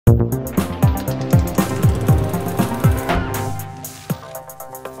Welcome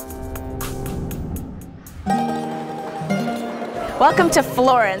to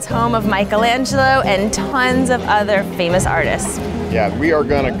Florence, home of Michelangelo and tons of other famous artists. Yeah, we are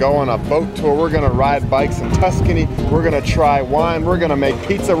gonna go on a boat tour. We're gonna ride bikes in Tuscany. We're gonna try wine. We're gonna make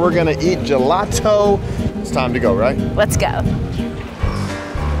pizza. We're gonna eat gelato. It's time to go, right? Let's go.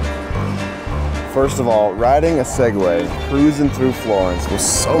 First of all, riding a Segway, cruising through Florence was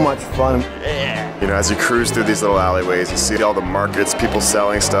so much fun. Yeah. You know, as you cruise through these little alleyways, you see all the markets, people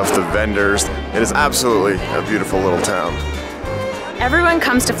selling stuff, the vendors. It is absolutely a beautiful little town. Everyone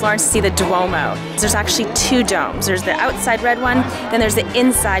comes to Florence to see the Duomo. There's actually two domes. There's the outside red one, then there's the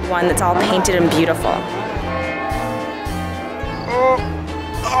inside one that's all painted and beautiful.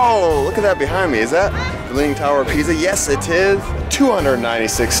 Oh, look at that behind me. Is that the Leaning Tower of Pisa? Yes, it is.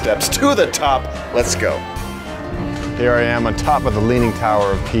 296 steps to the top. Let's go. Here I am on top of the Leaning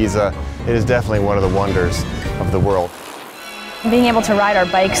Tower of Pisa. It is definitely one of the wonders of the world. Being able to ride our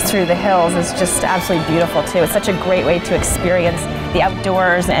bikes through the hills is just absolutely beautiful too. It's such a great way to experience the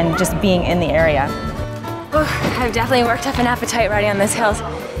outdoors and just being in the area. I've definitely worked up an appetite riding on these hills.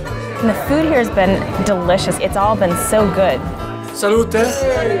 And the food here has been delicious. It's all been so good. Salute!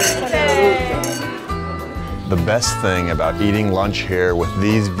 The best thing about eating lunch here with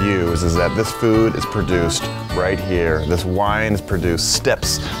these views is that this food is produced right here. This wine is produced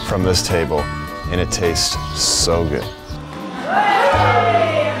steps from this table, and it tastes so good.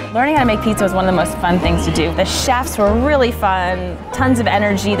 Learning how to make pizza was one of the most fun things to do. The chefs were really fun, tons of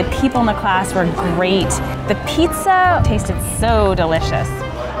energy. The people in the class were great. The pizza tasted so delicious.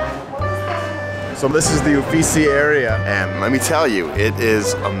 So this is the Uffizi area, and let me tell you, it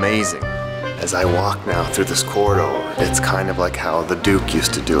is amazing. As I walk now through this corridor, it's kind of like how the Duke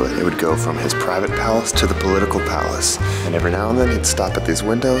used to do it. It would go from his private palace to the political palace. And every now and then he'd stop at these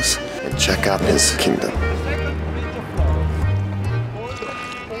windows and check out his kingdom.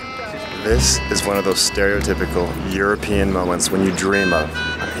 This is one of those stereotypical European moments when you dream of.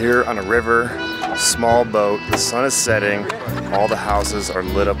 Here on a river, small boat, the sun is setting, all the houses are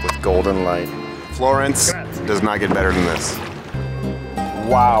lit up with golden light. Florence does not get better than this.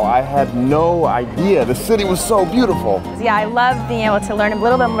 Wow, I had no idea. The city was so beautiful. Yeah, I love being able to learn a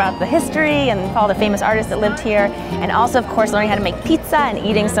little bit more about the history and follow the famous artists that lived here. And also, of course, learning how to make pizza and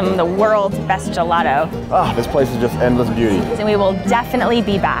eating some of the world's best gelato. Ah, this place is just endless beauty. And we will definitely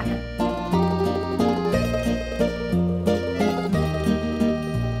be back.